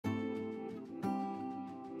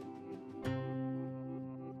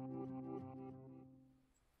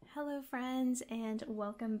Hello friends, and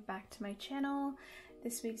welcome back to my channel.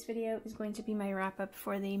 This week's video is going to be my wrap up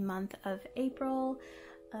for the month of April.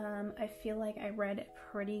 I feel like I read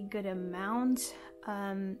a pretty good amount.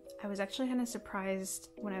 I was actually kind of surprised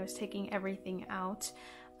when I was taking everything out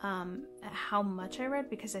at how much I read,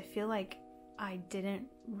 because I feel like I didn't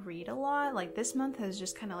read a lot. Like, this month has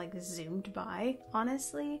just kind of like zoomed by,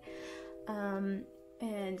 honestly.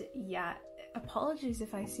 And yeah, apologies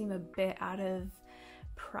if I seem a bit out of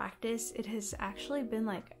practice. It has actually been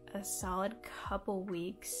like a solid couple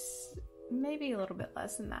weeks, maybe a little bit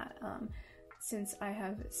less than that, since I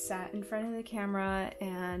have sat in front of the camera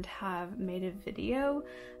and have made a video.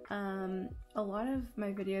 A lot of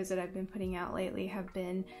my videos that I've been putting out lately have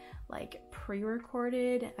been like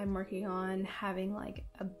pre-recorded. I'm working on having like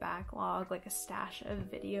a backlog, like a stash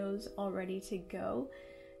of videos all ready to go.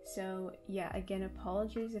 So yeah, again,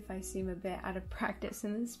 apologies if I seem a bit out of practice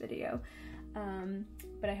in this video.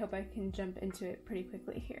 But I hope I can jump into it pretty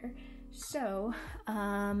quickly here. So,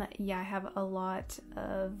 yeah, I have a lot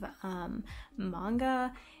of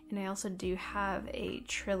manga, and I also do have a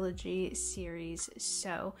trilogy series.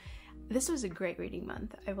 So this was a great reading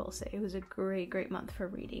month, I will say. It was a great month for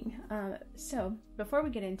reading. So before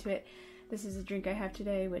we get into it, this is a drink I have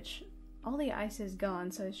today, which all the ice is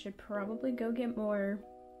gone, so I should probably go get more,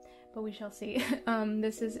 but we shall see.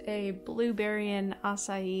 This is a blueberry and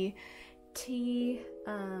acai tea.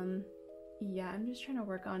 Yeah, I'm just trying to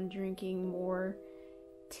work on drinking more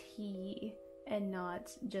tea and not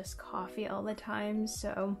just coffee all the time,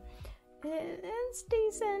 so it's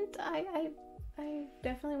decent. I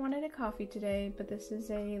definitely wanted a coffee today, but this is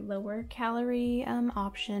a lower calorie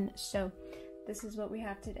option, so this is what we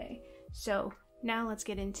have today. So now let's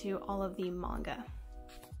get into all of the manga.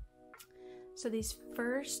 So these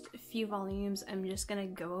first few volumes, I'm just gonna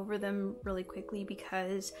go over them really quickly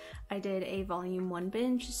because I did a volume 1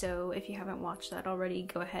 binge. So if you haven't watched that already,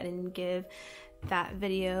 go ahead and give that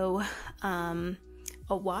video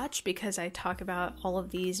a watch, because I talk about all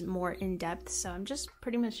of these more in depth. So I'm just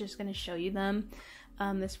pretty much just gonna show you them.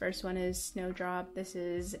 This first one is Snowdrop. This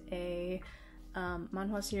is a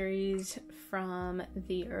manhwa series from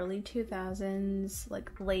the early 2000s,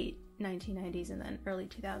 like late 1990s and then early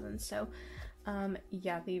 2000s. So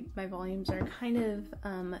yeah, my volumes are kind of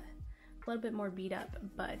a little bit more beat up,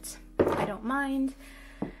 but I don't mind.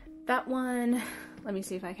 That one, let me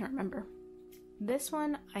see if I can remember. This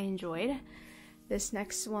one I enjoyed. This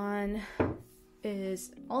next one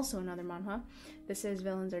is also another manhwa. This is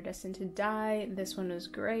Villains Are Destined to Die. This one was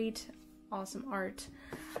great. Awesome art.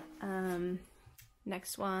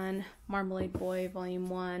 Next one, Marmalade Boy Volume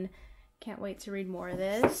 1. Can't wait to read more of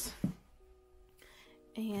this.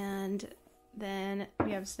 And then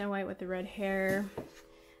we have Snow White with the Red Hair,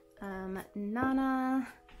 Nana,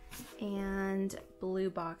 and Blue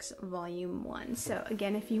Box Volume 1. So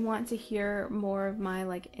again, if you want to hear more of my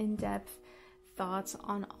like in-depth thoughts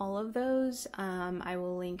on all of those, I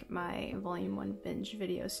will link my Volume 1 binge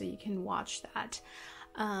video so you can watch that.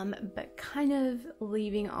 But kind of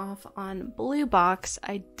leaving off on Blue Box,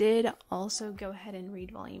 I did also go ahead and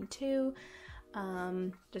read Volume 2,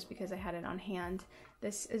 just because I had it on hand.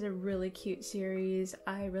 This is a really cute series.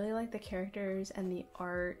 I really like the characters and the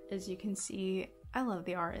art. As you can see, I love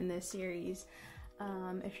the art in this series.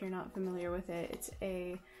 If you're not familiar with it, it's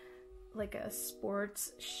like a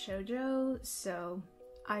sports shoujo, so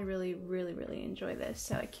I really enjoy this.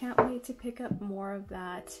 So I can't wait to pick up more of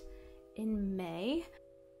that in May.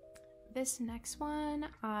 This next one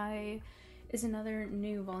is another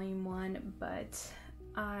new Volume 1, but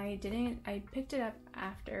I picked it up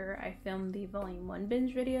after I filmed the Volume 1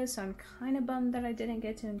 binge video, so I'm kind of bummed that I didn't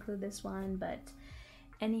get to include this one, but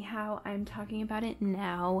anyhow, I'm talking about it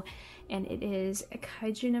now, and it is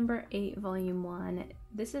Kaiju number 8 Volume 1.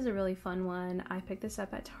 This is a really fun one. I picked this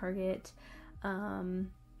up at Target.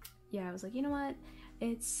 Yeah, I was like, you know what?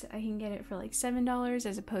 I can get it for like $7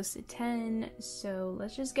 as opposed to $10, so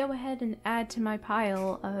let's just go ahead and add to my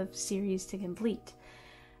pile of series to complete.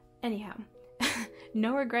 Anyhow,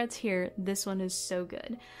 no regrets here. This one is so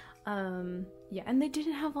good. Yeah, and they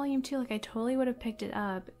didn't have Volume 2. Like, I totally would have picked it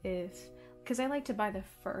up because I like to buy the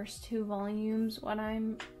first 2 volumes when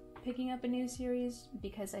I'm picking up a new series,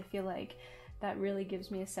 because I feel like that really gives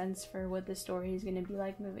me a sense for what the story is going to be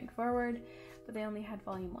like moving forward. But they only had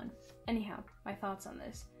Volume 1. Anyhow, my thoughts on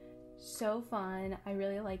this. So fun. I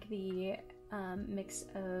really like the mix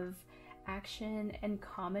of action and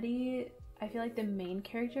comedy. I feel like the main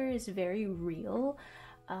character is very real,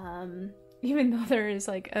 even though there is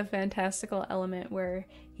like a fantastical element where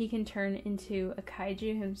he can turn into a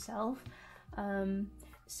kaiju himself.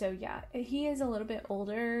 So yeah, he is a little bit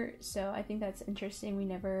older, so I think that's interesting. We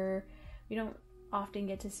don't often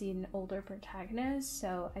get to see an older protagonist,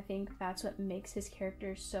 so I think that's what makes his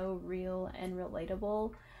character so real and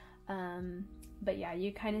relatable. But yeah,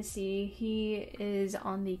 you kind of see he is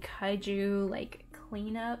on the kaiju like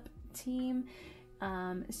cleanup team.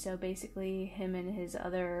 So basically him and his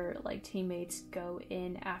other like teammates go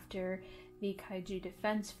in after the kaiju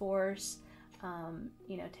defense force,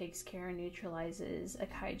 takes care and neutralizes a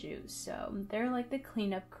kaiju. So they're like the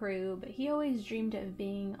cleanup crew, but he always dreamed of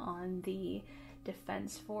being on the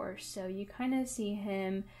defense force. So you kind of see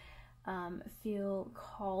him feel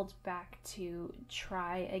called back to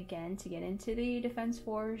try again to get into the defense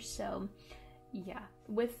force. So yeah,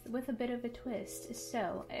 with a bit of a twist.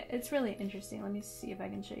 So it's really interesting. Let me see if I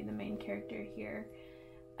can show you the main character here.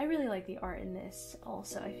 I really like the art in this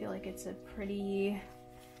also. I feel like it's a pretty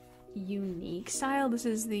unique style. This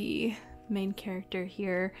is the main character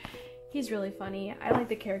here. He's really funny. I like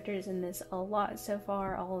the characters in this a lot so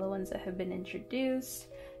far, all the ones that have been introduced.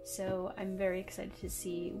 So I'm very excited to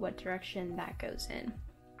see what direction that goes in.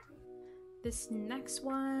 This next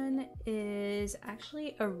one is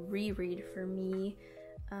actually a reread for me.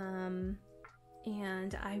 And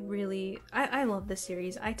I love this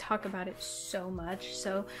series. I talk about it so much.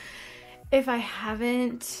 So if I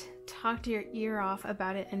haven't talked your ear off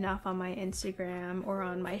about it enough on my Instagram or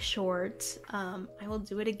on my shorts, I will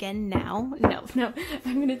do it again now. No,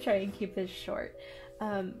 I'm gonna try and keep this short.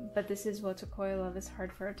 But this is Wotakoi Love is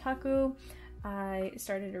Hard for Otaku. I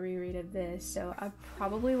started a reread of this, so I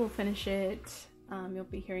probably will finish it. You'll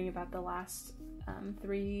be hearing about the last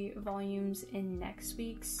 3 volumes in next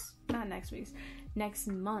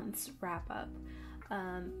month's wrap up.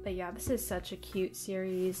 But yeah, this is such a cute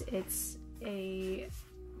series. It's a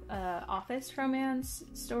office romance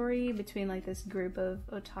story between like this group of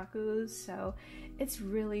otakus, so it's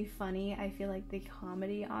really funny. I feel like the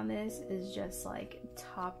comedy on this is just like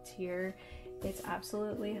top tier. It's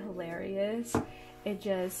absolutely hilarious.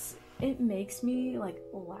 It makes me like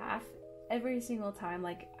laugh every single time.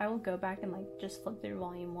 Like I will go back and like just flip through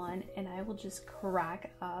volume 1 and I will just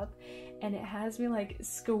crack up, and it has me like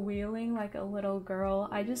squealing like a little girl.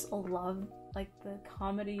 I just love like the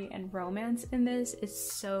comedy and romance in this.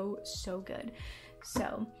 Is so good.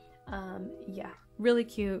 So yeah, really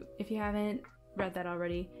cute. If you haven't read that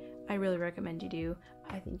already, I really recommend you do.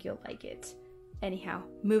 I think you'll like it. Anyhow,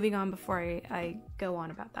 moving on before I go on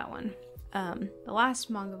about that one. The last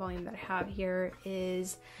manga volume that I have here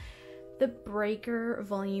is The Breaker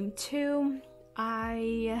Volume 2.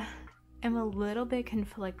 I am a little bit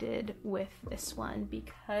conflicted with this one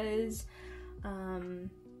because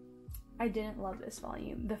I didn't love this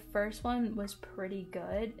volume. The first one was pretty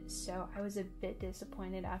good, so I was a bit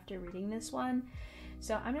disappointed after reading this one.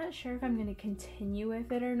 So I'm not sure if I'm going to continue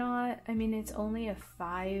with it or not. I mean, it's only a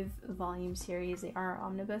 5-volume series. They are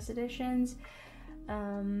omnibus editions.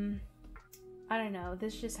 I don't know.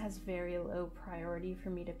 This just has very low priority for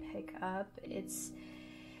me to pick up. It's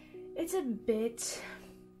a bit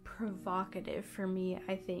provocative for me,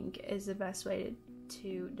 I think, is the best way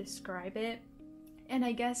to describe it. And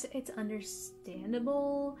I guess it's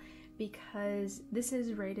understandable because this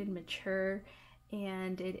is rated mature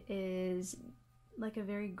and it is like a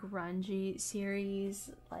very grungy series.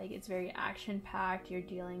 Like it's very action-packed. You're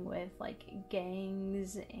dealing with like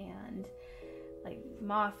gangs and like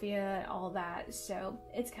mafia, all that. So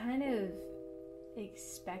it's kind of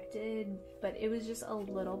expected, but it was just a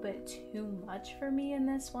little bit too much for me in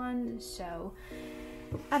this one. So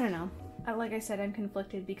I don't know. Like I said, I'm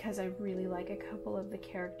conflicted because I really like a couple of the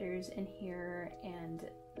characters in here, and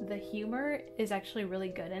the humor is actually really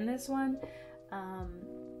good in this one.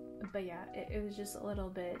 But yeah, it was just a little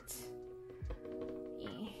bit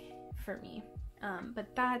for me.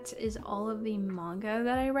 But that is all of the manga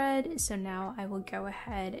that I read. So now I will go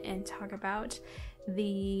ahead and talk about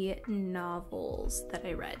the novels that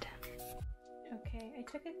I read. Okay, I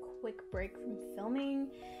took a quick break from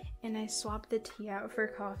filming and I swapped the tea out for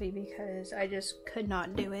coffee because I just could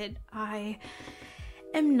not do it. I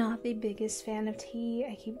am not the biggest fan of tea.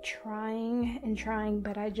 I keep trying and trying,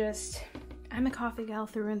 but I'm a coffee gal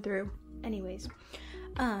through and through. Anyways,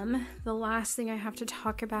 the last thing I have to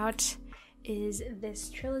talk about is this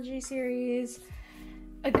trilogy series,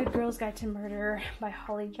 A Good Girl's Guide to Murder by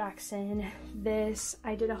Holly Jackson. This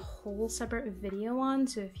I did a whole separate video on,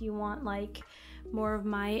 so if you want like more of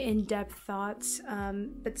my in-depth thoughts,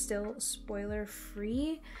 but still spoiler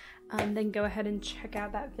free, then go ahead and check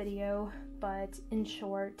out that video. But in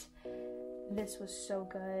short, this was so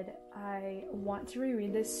good. I want to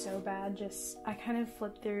reread this so bad. I kind of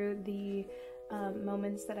flipped through the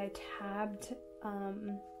moments that I tabbed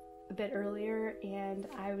a bit earlier, and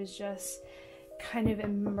I was just kind of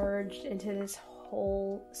immersed into this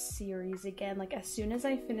whole series again. Like, as soon as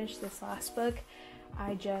I finished this last book,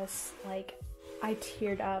 I just, like, I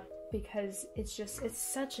teared up, because it's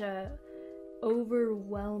such a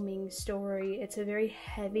overwhelming story. It's a very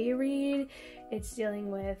heavy read. It's dealing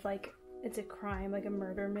with, like, it's a crime, like a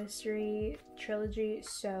murder mystery trilogy,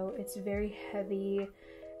 so it's very heavy,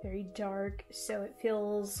 very dark. So it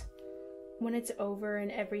feels, when it's over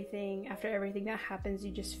and everything, after everything that happens,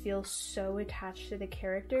 you just feel so attached to the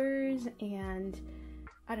characters, and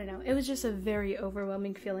I don't know, it was just a very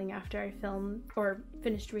overwhelming feeling after I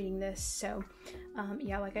finished reading this. So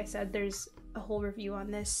yeah, like I said, there's a whole review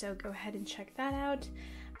on this, so go ahead and check that out.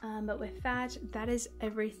 But with that is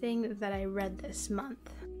everything that I read this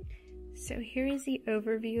month. So here is the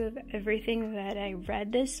overview of everything that I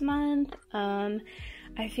read this month.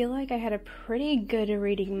 I feel like I had a pretty good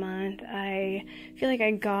reading month. I feel like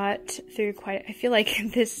I got through I feel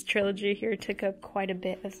like this trilogy here took up quite a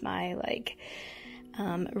bit of my, like,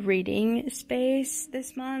 reading space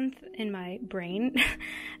this month in my brain.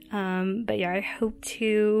 But yeah, I hope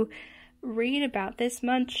to read about this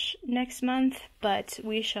much next month, but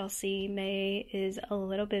we shall see. May is a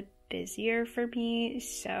little bit busier for me,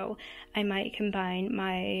 so I might combine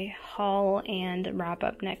my haul and wrap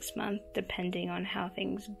up next month depending on how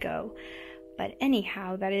things go. But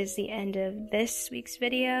anyhow, that is the end of this week's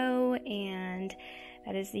video, and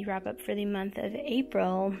that is the wrap up for the month of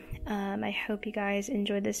April. I hope you guys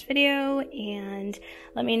enjoyed this video, and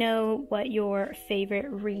let me know what your favorite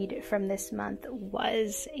read from this month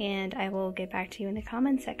was, and I will get back to you in the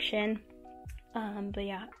comment section. But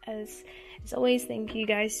yeah, as always, thank you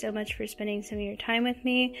guys so much for spending some of your time with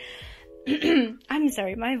me. I'm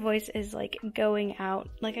sorry, my voice is, like, going out.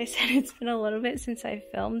 Like I said, it's been a little bit since I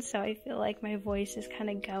filmed, so I feel like my voice is kind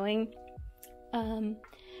of going.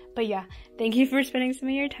 But yeah, thank you for spending some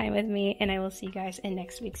of your time with me, and I will see you guys in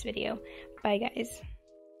next week's video. Bye, guys.